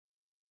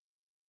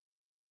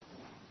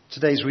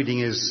Today's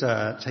reading is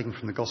taken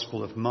from the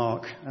Gospel of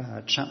Mark,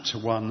 chapter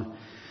 1,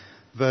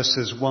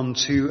 verses 1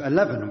 to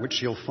 11, which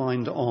you'll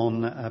find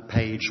on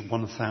page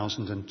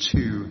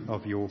 1002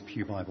 of your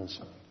Pew Bibles.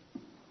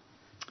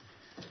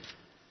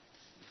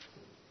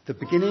 The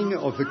beginning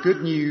of the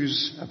good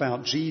news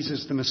about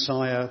Jesus the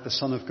Messiah, the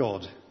Son of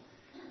God,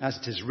 as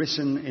it is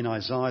written in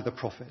Isaiah the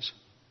prophet.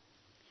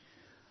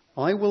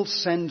 I will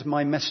send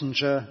my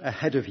messenger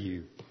ahead of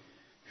you,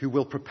 who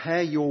will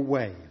prepare your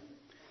way.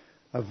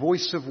 A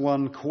voice of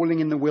one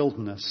calling in the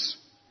wilderness,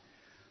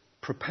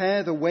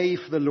 prepare the way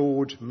for the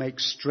Lord, make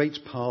straight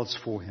paths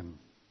for him.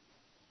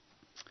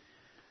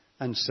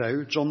 And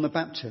so John the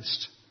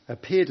Baptist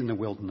appeared in the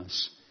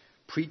wilderness,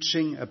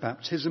 preaching a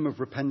baptism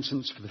of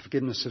repentance for the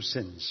forgiveness of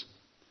sins.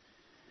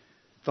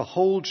 The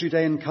whole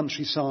Judean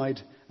countryside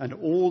and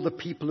all the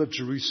people of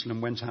Jerusalem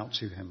went out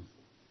to him.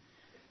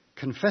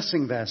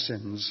 Confessing their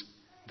sins,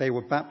 they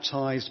were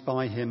baptized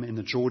by him in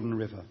the Jordan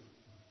River.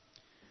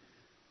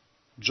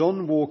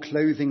 John wore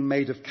clothing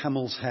made of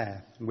camel's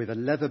hair, with a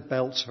leather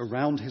belt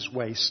around his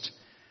waist,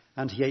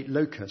 and he ate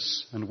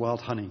locusts and wild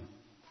honey.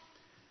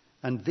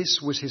 And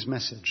this was his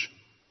message.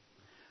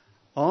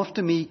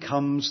 After me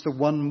comes the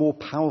one more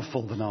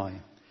powerful than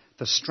I,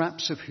 the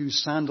straps of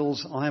whose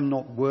sandals I am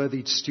not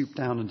worthy to stoop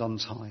down and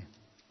untie.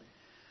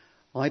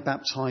 I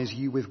baptize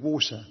you with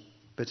water,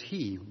 but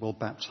he will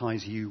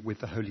baptize you with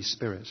the Holy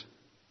Spirit.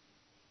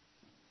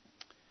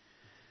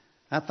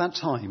 At that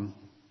time,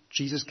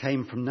 Jesus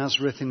came from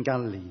Nazareth in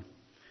Galilee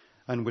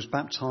and was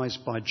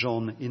baptized by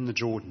John in the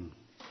Jordan.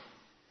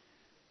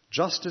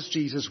 Just as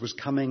Jesus was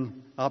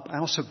coming up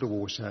out of the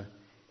water,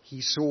 he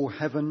saw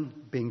heaven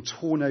being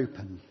torn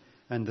open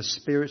and the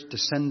Spirit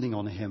descending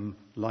on him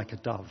like a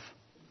dove.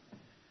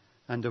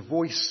 And a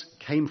voice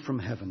came from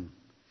heaven,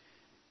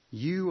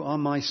 "You are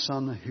my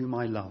Son whom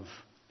I love.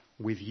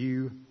 With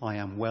you I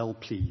am well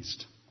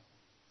pleased."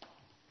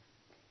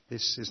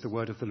 This is the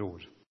word of the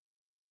Lord.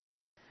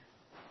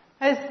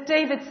 As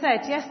David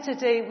said,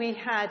 yesterday we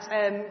had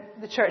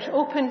the church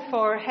open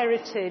for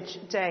Heritage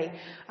Day,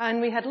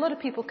 and we had a lot of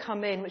people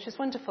come in, which is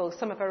wonderful.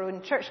 Some of our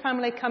own church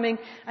family coming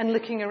and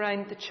looking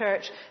around the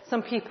church,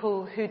 some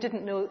people who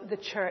didn't know the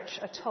church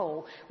at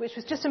all, which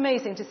was just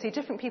amazing to see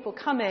different people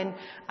come in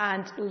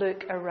and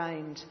look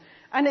around.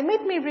 And it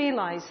made me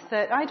realise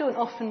that I don't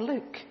often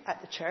look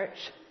at the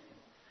church,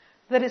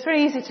 that it's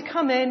very easy to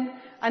come in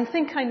and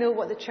think I know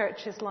what the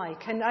church is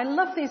like. And I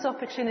love these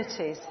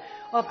opportunities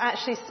of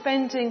actually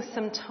spending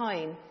some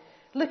time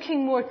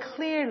looking more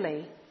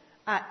clearly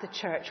at the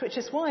church, which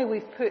is why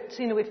we've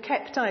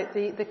kept out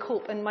the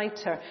cope and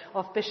mitre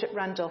of Bishop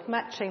Randolph,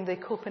 matching the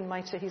cope and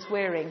mitre he's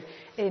wearing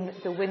in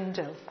the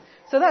window.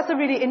 So that's a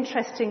really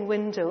interesting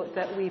window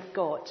that we've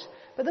got.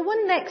 But the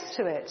one next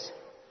to it,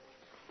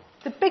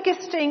 the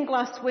biggest stained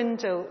glass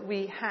window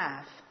we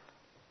have,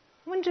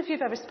 I wonder if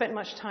you've ever spent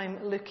much time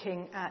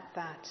looking at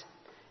that.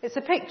 It's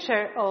a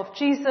picture of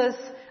Jesus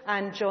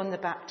and John the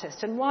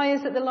Baptist. And why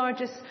is it the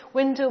largest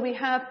window we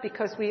have?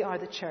 Because we are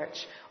the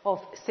church of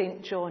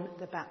St. John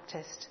the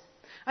Baptist.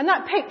 And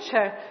that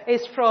picture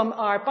is from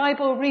our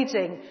Bible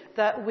reading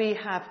that we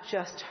have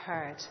just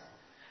heard.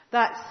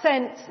 That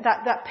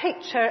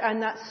picture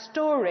and that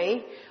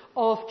story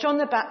of John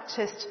the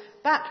Baptist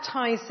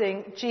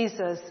baptizing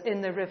Jesus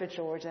in the River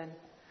Jordan.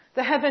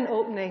 The heaven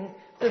opening,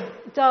 the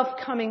dove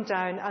coming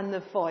down, and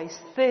the voice,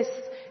 "This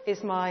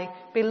is my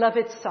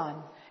beloved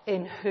Son,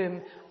 in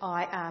whom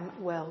I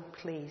am well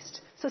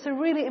pleased." So it's a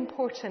really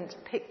important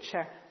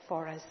picture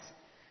for us.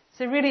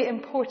 It's a really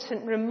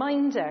important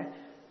reminder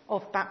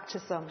of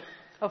baptism,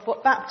 of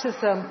what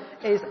baptism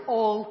is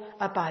all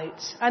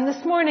about. And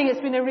this morning it's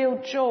been a real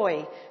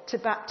joy to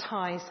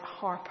baptize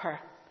Harper,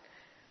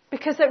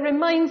 because it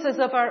reminds us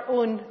of our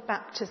own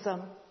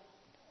baptism.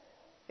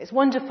 It's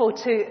wonderful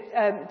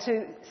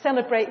to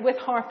celebrate with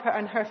Harper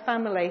and her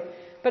family,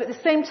 but at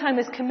the same time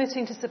as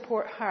committing to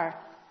support her,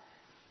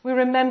 we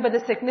remember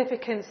the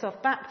significance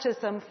of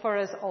baptism for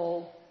us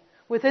all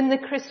within the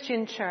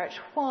Christian church,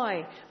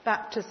 why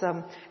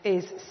baptism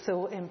is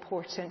so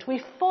important.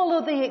 We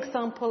follow the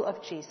example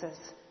of Jesus,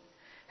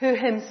 who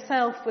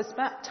himself was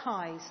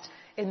baptized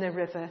in the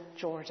River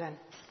Jordan.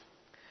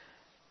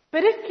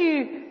 But if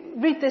you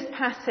read this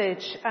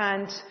passage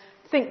and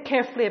think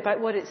carefully about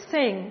what it's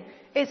saying,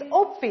 it's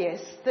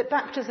obvious that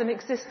baptism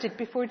existed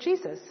before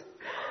Jesus.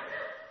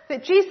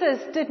 That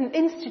Jesus didn't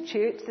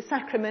institute the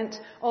sacrament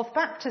of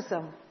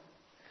baptism.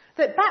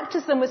 That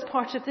baptism was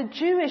part of the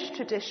Jewish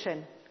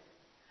tradition.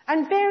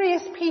 And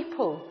various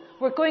people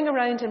were going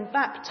around and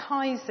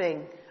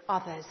baptizing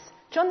others.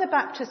 John the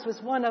Baptist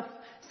was one of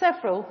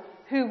several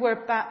who were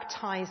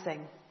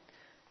baptizing.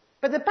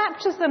 But the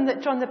baptism that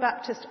John the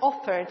Baptist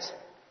offered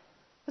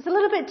was a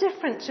little bit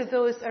different to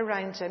those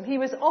around him. He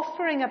was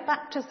offering a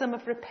baptism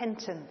of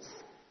repentance.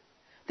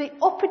 The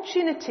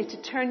opportunity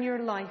to turn your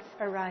life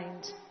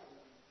around.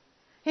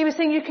 He was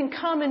saying you can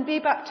come and be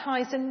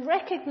baptized and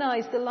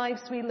recognize the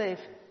lives we live.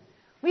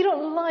 We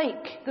don't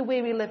like the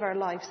way we live our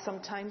lives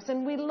sometimes,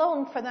 and we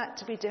long for that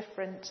to be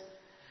different.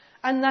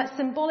 And that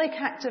symbolic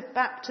act of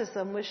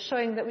baptism was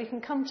showing that we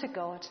can come to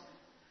God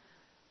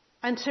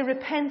and to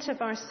repent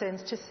of our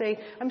sins, to say,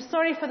 I'm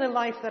sorry for the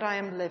life that I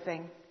am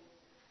living,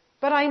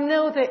 but I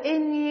know that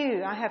in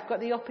you I have got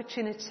the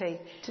opportunity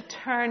to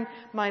turn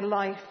my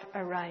life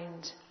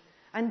around.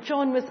 And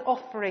John was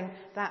offering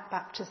that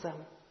baptism.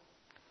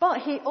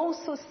 But he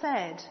also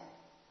said,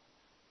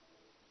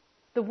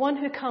 the one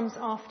who comes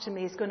after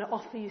me is going to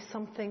offer you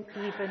something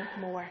even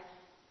more.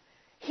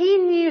 He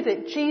knew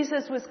that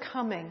Jesus was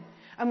coming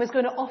and was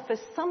going to offer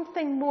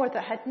something more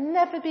that had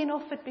never been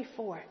offered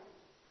before.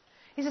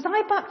 He says,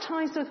 I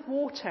baptize with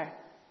water,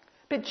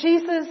 but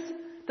Jesus,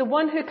 the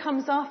one who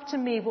comes after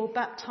me, will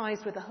baptize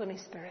with the Holy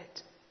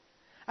Spirit.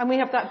 And we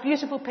have that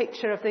beautiful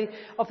picture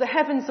of the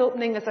heavens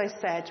opening, as I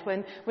said,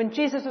 when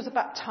Jesus was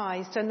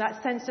baptized, and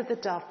that sense of the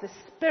dove, the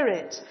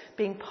Spirit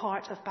being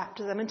part of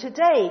baptism. And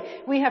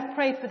today we have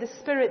prayed for the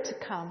Spirit to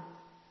come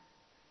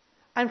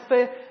and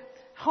for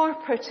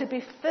Harper to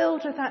be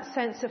filled with that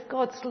sense of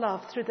God's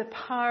love through the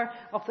power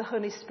of the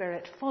Holy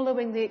Spirit,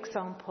 following the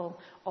example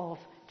of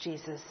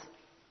Jesus.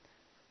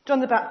 John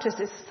the Baptist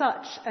is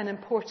such an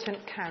important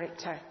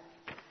character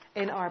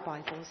in our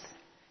Bibles.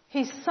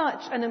 He's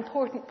such an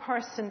important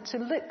person to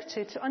look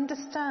to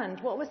understand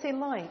what was he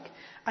like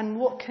and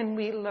what can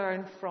we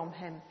learn from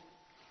him.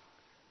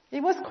 He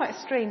was quite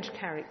a strange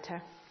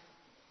character.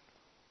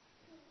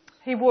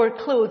 He wore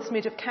clothes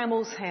made of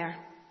camel's hair.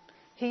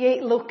 He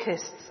ate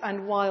locusts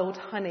and wild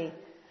honey.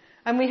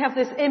 And we have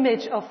this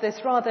image of this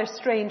rather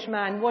strange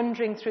man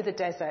wandering through the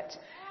desert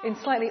in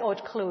slightly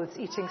odd clothes,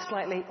 eating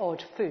slightly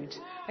odd food.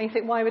 And you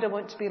think, why would I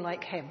want to be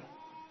like him?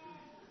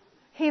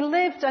 He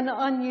lived an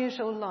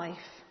unusual life.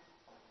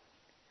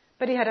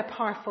 But he had a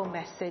powerful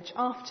message.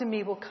 After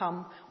me will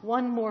come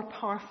one more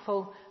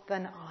powerful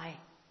than I.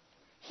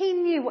 He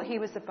knew what he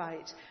was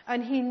about,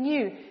 and he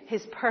knew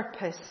his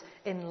purpose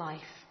in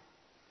life.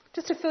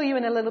 Just to fill you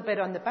in a little bit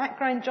on the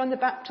background, John the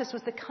Baptist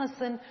was the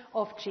cousin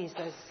of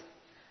Jesus.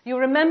 You'll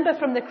remember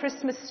from the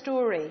Christmas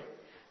story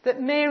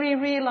that Mary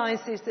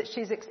realizes that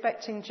she's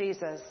expecting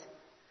Jesus.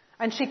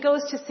 And she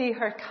goes to see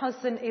her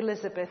cousin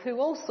Elizabeth, who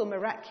also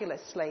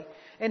miraculously,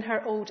 in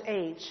her old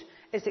age,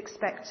 is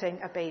expecting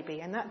a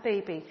baby. And that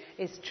baby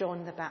is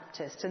John the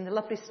Baptist. And the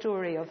lovely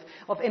story of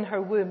in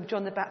her womb,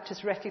 John the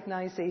Baptist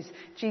recognizes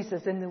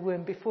Jesus in the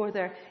womb before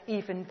they're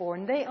even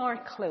born. They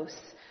are close.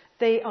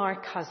 They are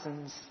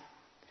cousins.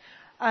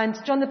 And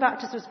John the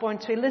Baptist was born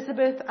to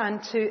Elizabeth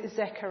and to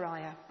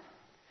Zechariah.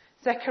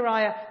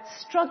 Zechariah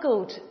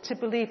struggled to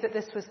believe that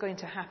this was going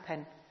to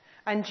happen.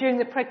 And during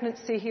the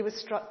pregnancy, he was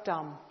struck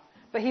dumb.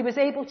 But he was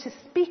able to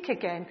speak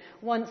again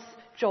once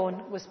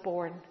John was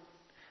born.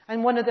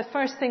 And one of the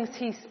first things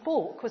he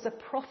spoke was a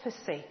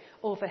prophecy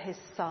over his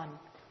son.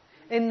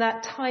 In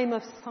that time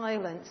of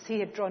silence, he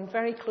had drawn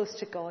very close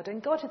to God,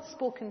 and God had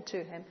spoken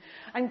to him.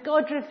 And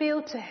God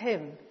revealed to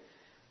him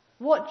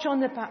what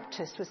John the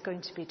Baptist was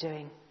going to be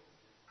doing.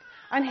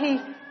 And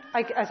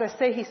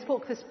he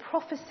spoke this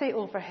prophecy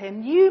over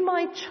him. You,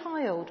 my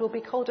child, will be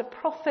called a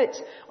prophet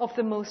of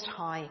the Most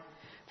High,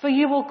 for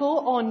you will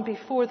go on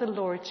before the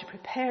Lord to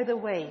prepare the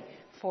way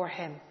for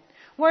him.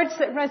 Words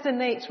that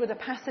resonate with a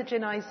passage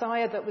in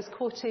Isaiah that was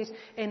quoted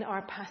in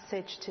our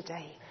passage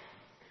today.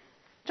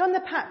 John the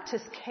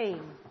Baptist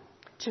came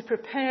to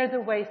prepare the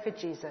way for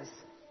Jesus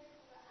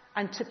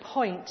and to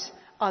point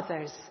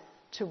others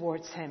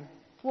towards him.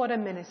 What a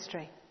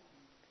ministry.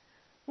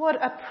 What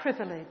a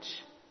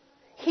privilege.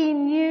 He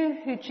knew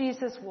who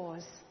Jesus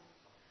was,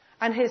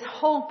 and his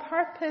whole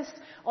purpose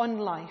on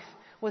life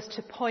was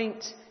to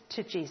point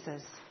to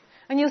Jesus.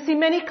 And you'll see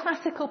many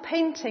classical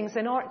paintings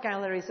in art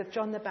galleries of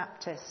John the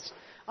Baptist,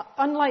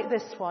 unlike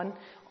this one,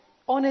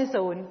 on his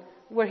own,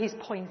 where he's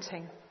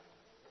pointing.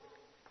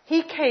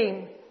 He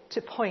came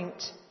to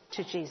point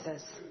to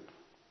Jesus.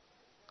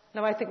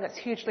 Now, I think that's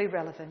hugely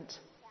relevant.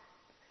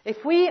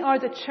 If we are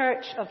the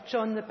church of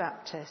John the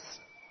Baptist,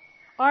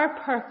 our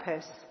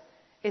purpose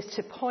is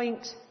to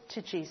point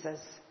to Jesus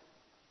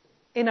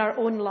in our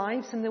own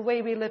lives, in the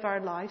way we live our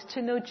lives,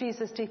 to know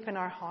Jesus deep in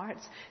our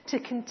hearts, to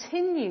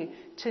continue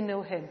to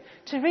know him,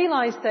 to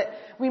realize that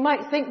we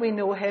might think we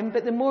know him,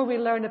 but the more we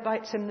learn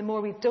about him, the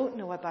more we don't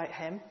know about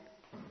him,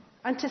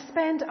 and to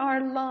spend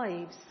our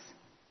lives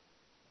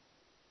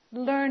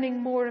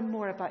learning more and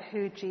more about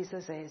who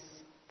Jesus is.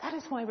 That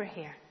is why we're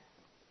here.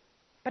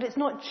 But it's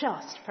not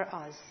just for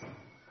us.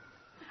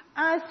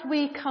 As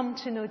we come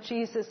to know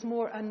Jesus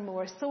more and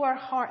more, so our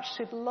hearts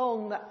should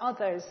long that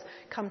others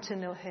come to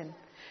know him.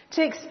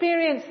 To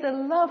experience the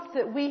love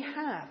that we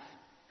have,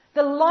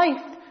 the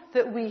life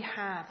that we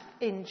have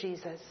in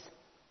Jesus.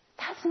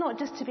 That's not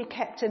just to be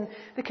kept in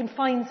the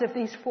confines of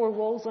these four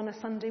walls on a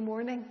Sunday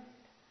morning.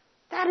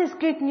 That is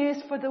good news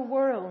for the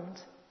world.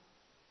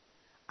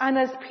 And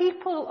as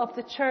people of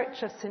the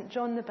Church of St.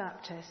 John the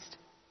Baptist,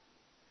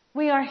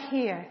 we are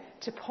here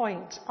to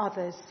point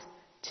others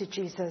to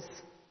Jesus.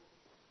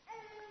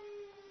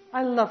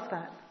 I love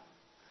that.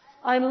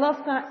 I love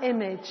that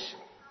image,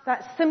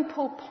 that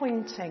simple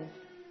pointing.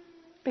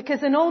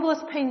 Because in all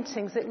those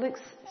paintings, it looks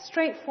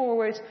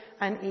straightforward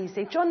and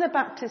easy. John the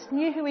Baptist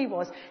knew who he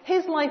was.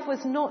 His life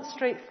was not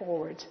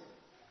straightforward.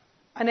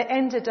 And it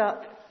ended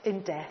up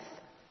in death.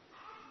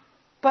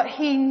 But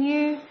he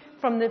knew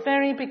from the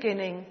very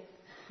beginning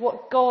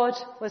what God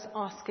was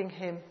asking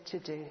him to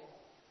do.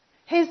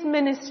 His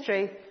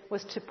ministry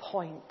was to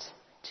point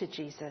to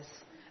Jesus.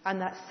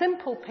 And that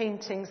simple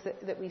paintings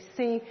that we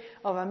see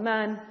of a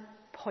man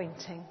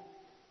pointing.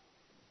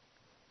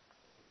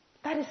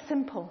 That is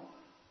simple.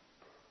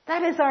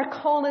 That is our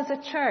call as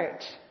a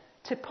church,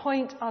 to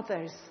point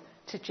others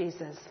to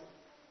Jesus.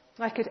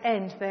 I could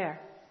end there.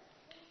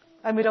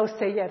 And we'd all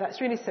say, yeah,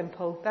 that's really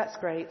simple, that's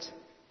great.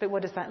 But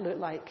what does that look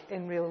like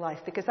in real life?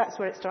 Because that's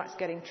where it starts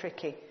getting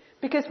tricky.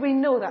 Because we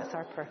know that's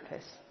our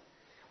purpose.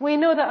 We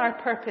know that our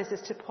purpose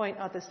is to point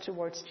others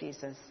towards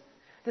Jesus.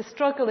 The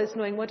struggle is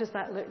knowing what does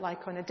that look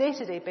like on a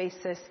day-to-day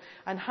basis,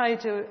 and how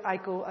do I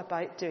go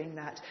about doing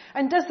that?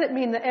 And does it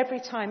mean that every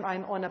time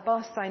I'm on a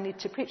bus I need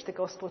to preach the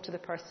gospel to the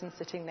person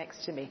sitting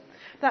next to me?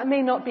 That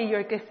may not be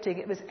your gifting.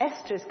 It was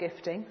Esther's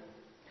gifting.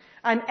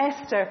 And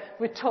Esther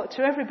would talk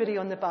to everybody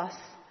on the bus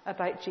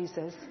about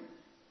Jesus.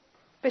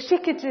 But she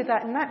could do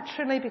that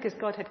naturally because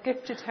God had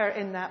gifted her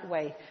in that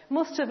way.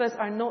 Most of us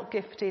are not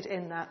gifted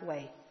in that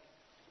way.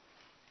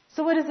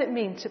 So what does it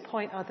mean to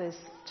point others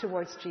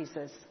towards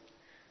Jesus?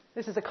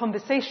 This is a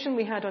conversation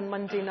we had on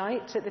Monday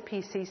night at the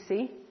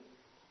PCC.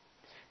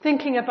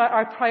 Thinking about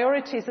our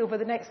priorities over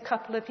the next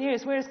couple of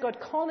years. Where is God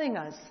calling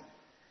us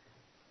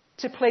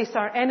to place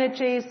our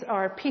energies,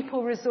 our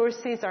people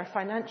resources, our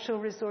financial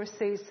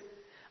resources?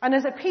 And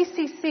as a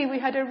PCC, we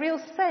had a real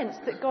sense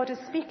that God is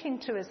speaking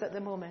to us at the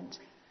moment.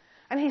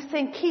 And he's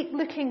saying, keep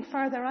looking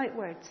further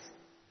outwards.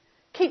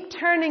 Keep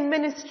turning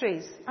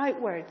ministries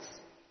outwards.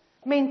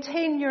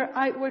 Maintain your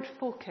outward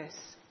focus.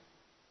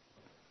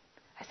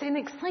 It's an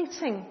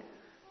exciting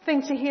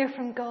thing to hear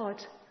from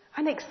God.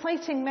 An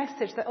exciting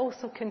message that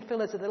also can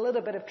fill us with a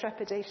little bit of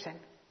trepidation.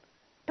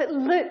 But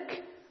look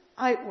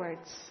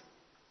outwards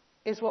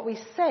is what we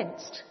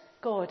sensed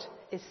God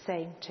is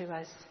saying to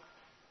us.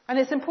 And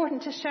it's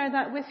important to share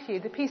that with you.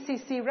 The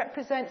PCC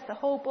represents the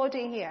whole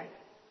body here.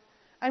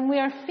 And we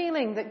are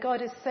feeling that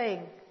God is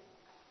saying,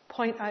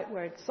 point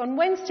outwards. On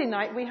Wednesday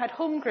night we had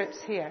home groups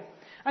here.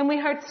 And we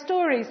heard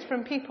stories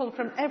from people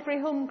from every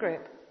home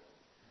group.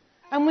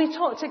 And we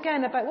talked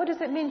again about what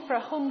does it mean for a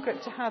home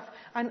group to have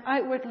an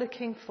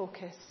outward-looking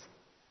focus.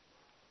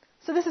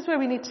 So this is where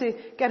we need to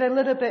get a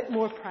little bit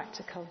more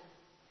practical.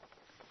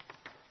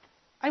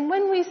 And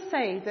when we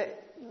say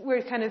that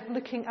we're kind of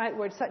looking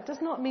outwards, that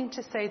does not mean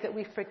to say that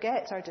we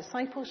forget our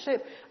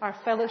discipleship, our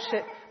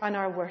fellowship, and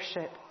our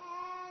worship.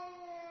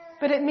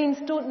 But it means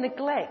don't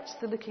neglect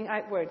the looking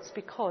outwards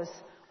because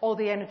all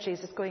the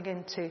energies is going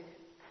into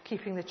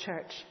keeping the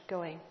church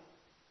going.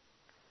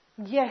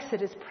 Yes,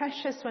 it is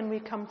precious when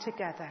we come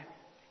together.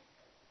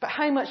 But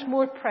how much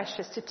more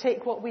precious to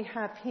take what we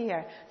have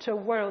here to a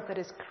world that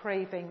is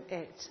craving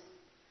it.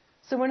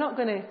 So we're not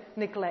going to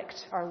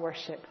neglect our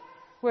worship.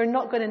 We're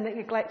not going to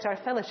neglect our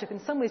fellowship.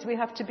 In some ways we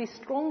have to be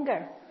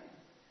stronger.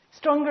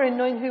 Stronger in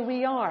knowing who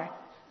we are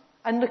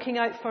and looking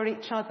out for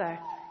each other.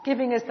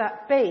 Giving us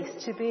that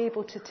base to be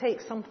able to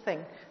take something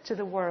to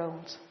the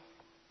world.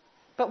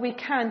 But we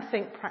can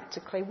think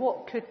practically.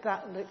 What could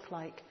that look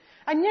like?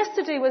 And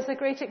yesterday was a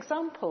great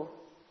example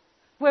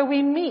where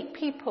we meet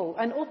people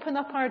and open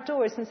up our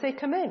doors and say,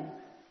 come in.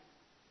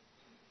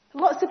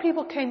 Lots of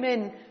people came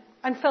in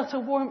and felt a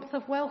warmth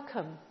of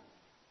welcome.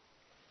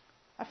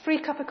 A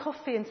free cup of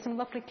coffee and some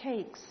lovely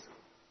cakes.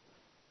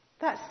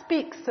 That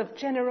speaks of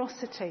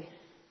generosity.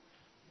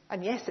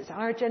 And yes, it's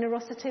our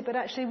generosity, but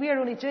actually we are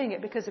only doing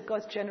it because of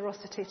God's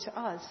generosity to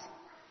us.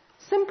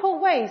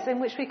 Simple ways in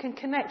which we can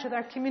connect with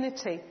our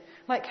community,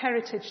 like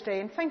Heritage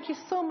Day. And thank you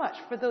so much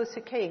for those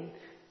who came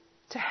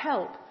to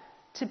help,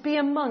 to be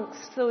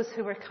amongst those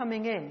who were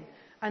coming in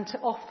and to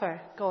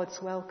offer God's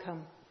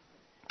welcome.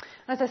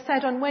 As I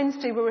said on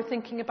Wednesday, we were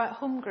thinking about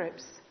home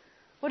groups.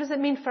 What does it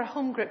mean for a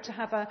home group to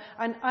have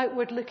an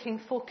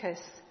outward-looking focus?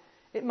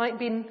 It might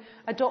be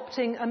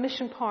adopting a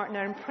mission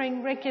partner and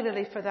praying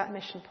regularly for that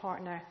mission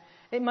partner.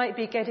 It might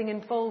be getting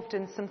involved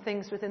in some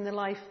things within the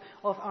life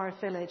of our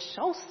village.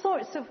 All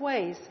sorts of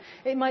ways.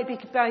 It might be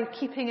by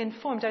keeping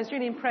informed. I was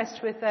really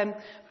impressed with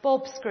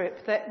Bob's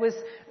group that was,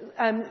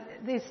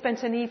 they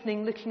spent an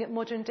evening looking at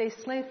modern day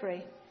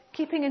slavery.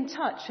 Keeping in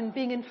touch and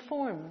being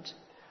informed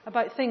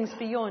about things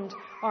beyond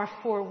our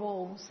four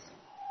walls.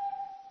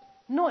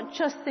 Not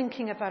just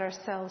thinking about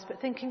ourselves,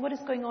 but thinking what is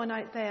going on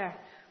out there.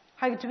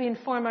 How do we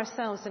inform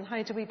ourselves and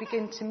how do we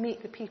begin to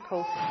meet the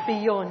people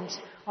beyond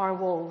our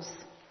walls?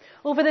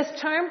 Over this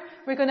term,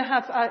 we're going to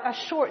have a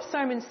short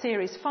sermon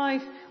series,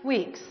 5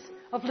 weeks,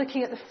 of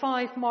looking at the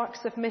 5 marks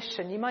of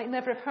mission. You might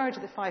never have heard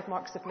of the 5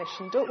 marks of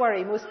mission. Don't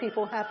worry, most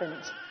people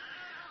haven't.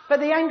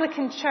 But the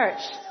Anglican Church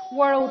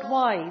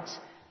worldwide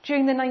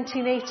during the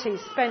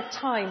 1980s spent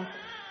time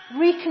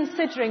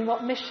reconsidering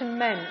what mission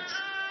meant.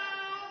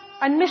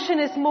 And mission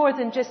is more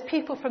than just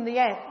people from the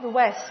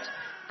West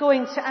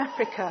going to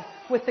Africa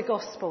with the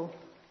gospel.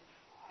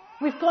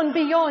 We've gone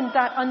beyond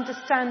that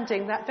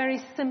understanding, that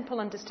very simple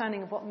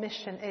understanding of what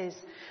mission is.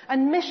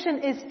 And mission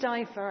is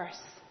diverse.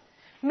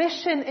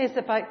 Mission is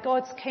about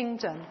God's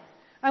kingdom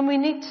And we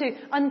need to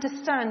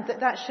understand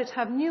that that should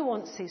have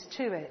nuances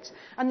to it.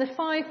 And the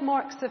 5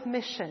 marks of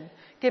mission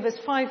give us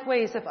 5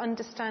 ways of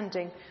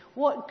understanding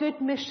what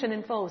good mission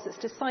involves. It's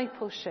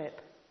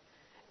discipleship.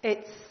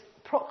 It's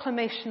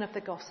proclamation of the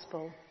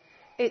gospel.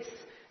 It's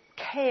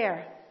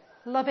care,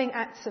 loving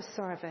acts of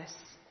service.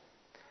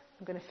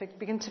 I'm going to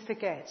begin to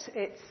forget.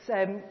 It's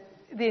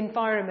the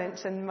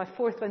environment, and my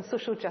 4th one,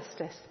 social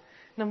justice.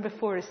 Number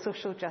 4 is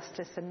social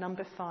justice, and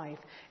number 5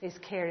 is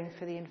caring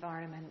for the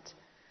environment.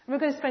 And we're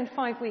going to spend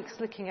 5 weeks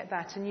looking at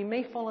that, and you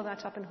may follow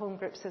that up in home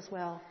groups as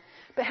well.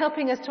 But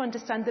helping us to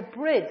understand the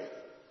breadth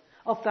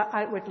of that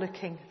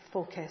outward-looking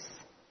focus.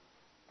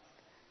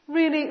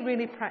 Really,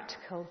 really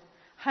practical.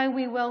 How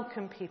we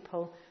welcome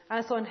people,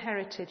 as on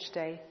Heritage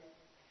Day,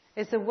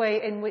 is a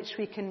way in which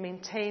we can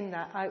maintain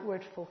that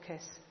outward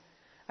focus.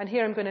 And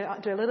here I'm going to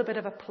do a little bit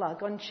of a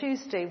plug. On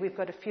Tuesday, we've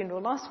got a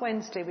funeral. Last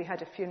Wednesday, we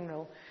had a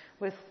funeral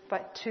with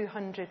about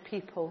 200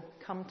 people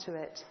come to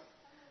it.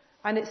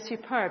 And it's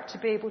superb to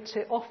be able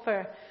to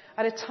offer,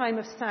 at a time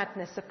of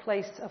sadness, a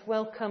place of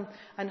welcome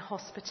and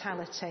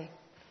hospitality.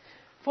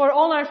 For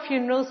all our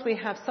funerals, we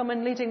have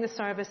someone leading the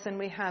service and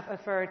we have a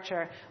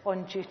verger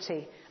on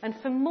duty. And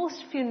for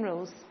most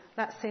funerals,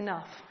 that's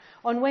enough.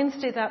 On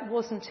Wednesday, that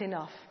wasn't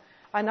enough.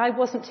 And I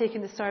wasn't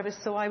taking the service,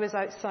 so I was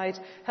outside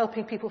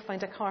helping people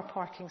find a car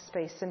parking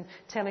space and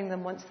telling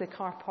them once the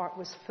car park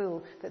was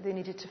full that they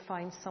needed to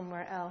find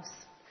somewhere else.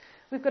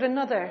 We've got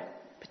another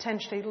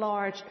potentially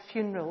large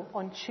funeral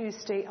on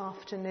Tuesday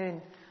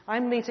afternoon.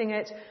 I'm leading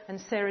it, and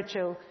Sarah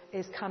Jo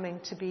is coming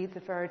to be the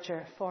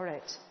verger for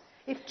it.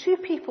 If 2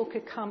 people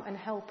could come and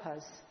help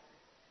us,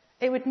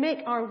 it would make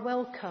our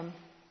welcome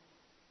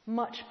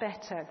much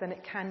better than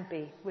it can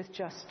be with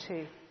just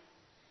 2.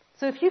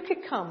 So if you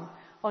could come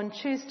on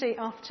Tuesday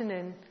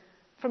afternoon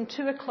from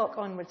 2 o'clock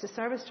onwards, the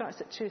service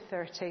starts at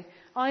 2:30,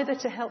 either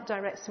to help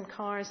direct some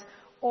cars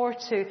or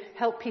to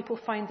help people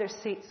find their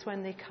seats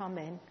when they come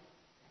in.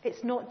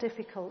 It's not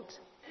difficult.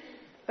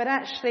 But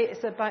actually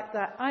it's about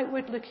that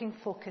outward-looking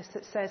focus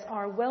that says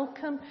our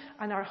welcome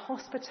and our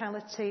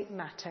hospitality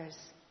matters.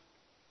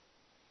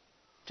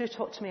 Do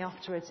talk to me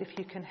afterwards if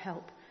you can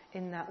help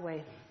in that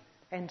way.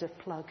 End of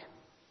plug.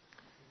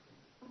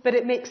 But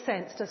it makes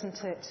sense,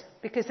 doesn't it?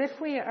 Because if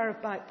we are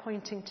about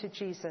pointing to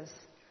Jesus,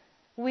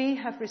 we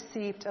have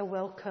received a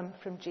welcome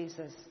from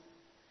Jesus.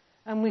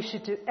 And we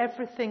should do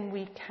everything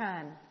we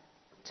can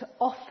to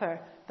offer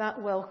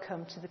that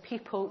welcome to the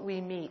people we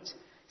meet,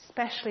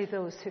 especially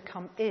those who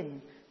come in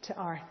to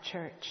our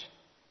church.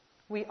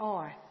 We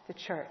are the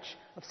Church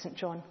of St.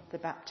 John the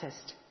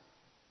Baptist.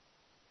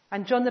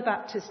 And John the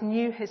Baptist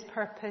knew his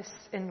purpose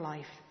in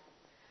life.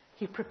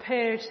 He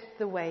prepared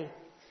the way.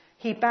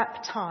 He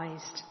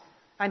baptized,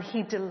 and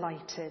he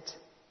delighted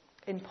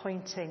in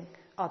pointing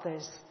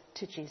others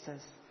to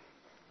Jesus.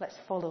 Let's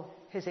follow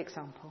his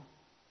example.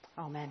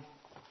 Amen.